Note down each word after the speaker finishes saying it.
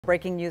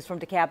Breaking news from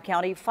DeKalb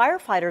County.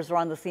 Firefighters are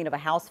on the scene of a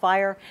house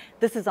fire.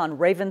 This is on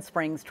Raven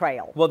Springs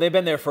Trail. Well, they've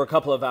been there for a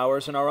couple of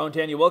hours, and our own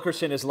Daniel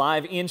Wilkerson is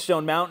live in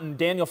Stone Mountain.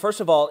 Daniel, first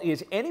of all,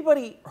 is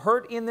anybody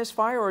hurt in this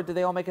fire, or did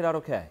they all make it out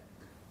okay?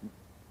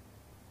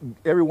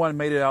 Everyone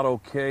made it out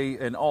okay,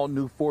 and all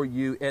new for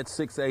you at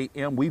 6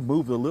 a.m. We've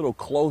moved a little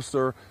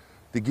closer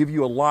to give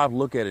you a live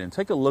look at it. And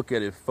take a look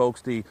at it,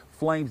 folks. The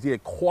flames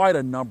did quite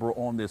a number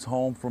on this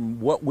home. From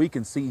what we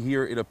can see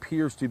here, it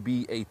appears to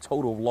be a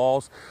total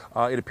loss.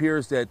 It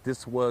appears that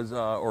this was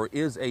or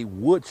is a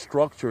wood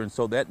structure, and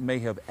so that may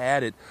have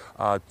added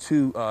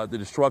to the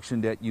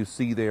destruction that you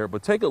see there.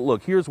 But take a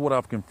look. Here's what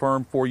I've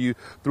confirmed for you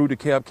through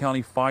DeKalb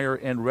County Fire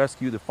and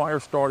Rescue. The fire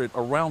started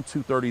around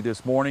 2:30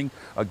 this morning.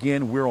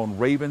 Again, we're on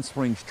Raven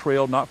Springs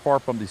Trail, not far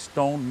from the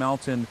Stone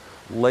Mountain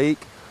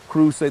Lake.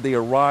 Crews say they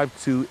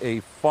arrived to a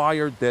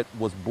fire that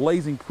was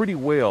blazing pretty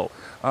well.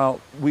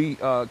 We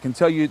can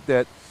tell you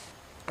that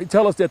they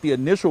tell us that the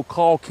initial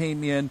call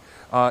came in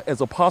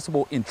as a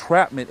possible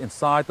entrapment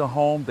inside the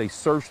home. They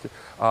searched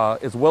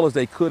as well as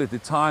they could at the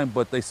time,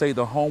 but they say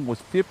the home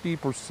was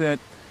 50%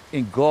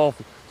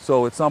 engulfed.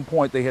 So at some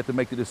point they had to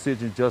make the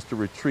decision just to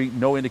retreat.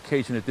 No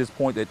indication at this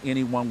point that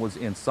anyone was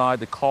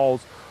inside. The cause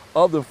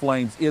of the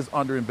flames is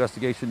under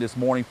investigation this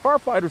morning.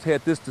 Firefighters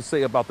had this to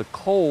say about the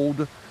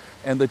cold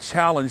and the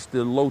challenge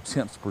the low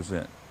temps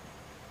present.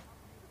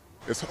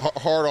 It's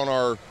hard on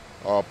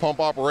our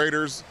pump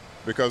operators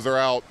because they're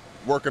out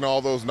working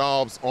all those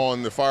knobs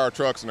on the fire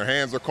trucks and their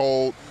hands are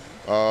cold.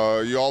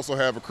 You also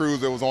have a crew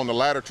that was on the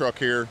ladder truck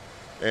here,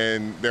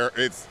 and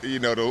it's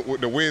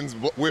the wind's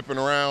whipping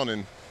around,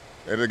 and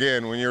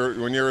again when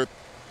you're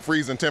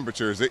freezing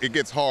temperatures, it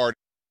gets hard.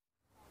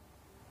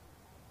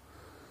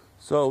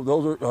 So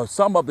those are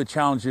some of the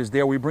challenges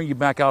there. We bring you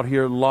back out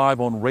here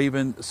live on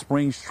Raven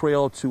Springs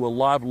Trail to a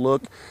live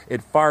look at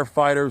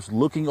firefighters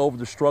looking over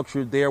the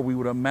structure there. We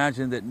would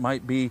imagine that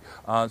might be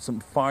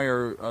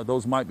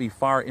those might be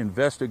fire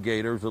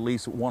investigators, at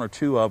least one or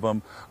two of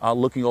them,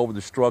 looking over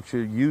the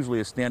structure. Usually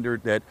a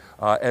standard that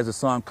as the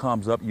sun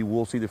comes up, you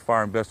will see the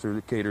fire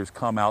investigators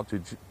come out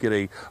to get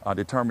a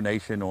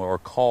determination or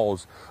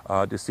cause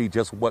to see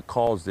just what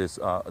caused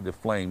the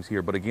flames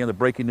here. But again, the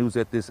breaking news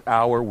at this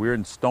hour, we're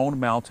in Stone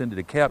Mountain,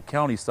 the DeKalb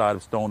County side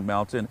of Stone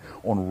Mountain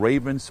on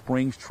Raven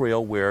Springs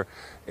Trail, where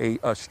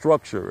a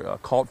structure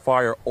caught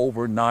fire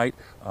overnight.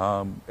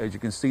 As you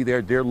can see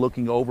there, they're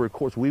looking over. Of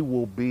course, we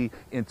will be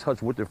in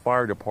touch with the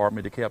fire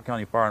department, DeKalb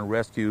County Fire and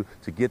Rescue,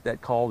 to get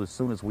that call. As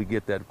soon as we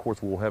get that, of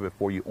course, we'll have it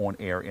for you on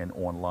air and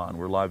online.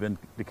 We're live in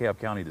DeKalb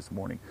County this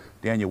morning.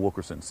 Daniel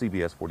Wilkerson,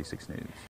 CBS 46 News.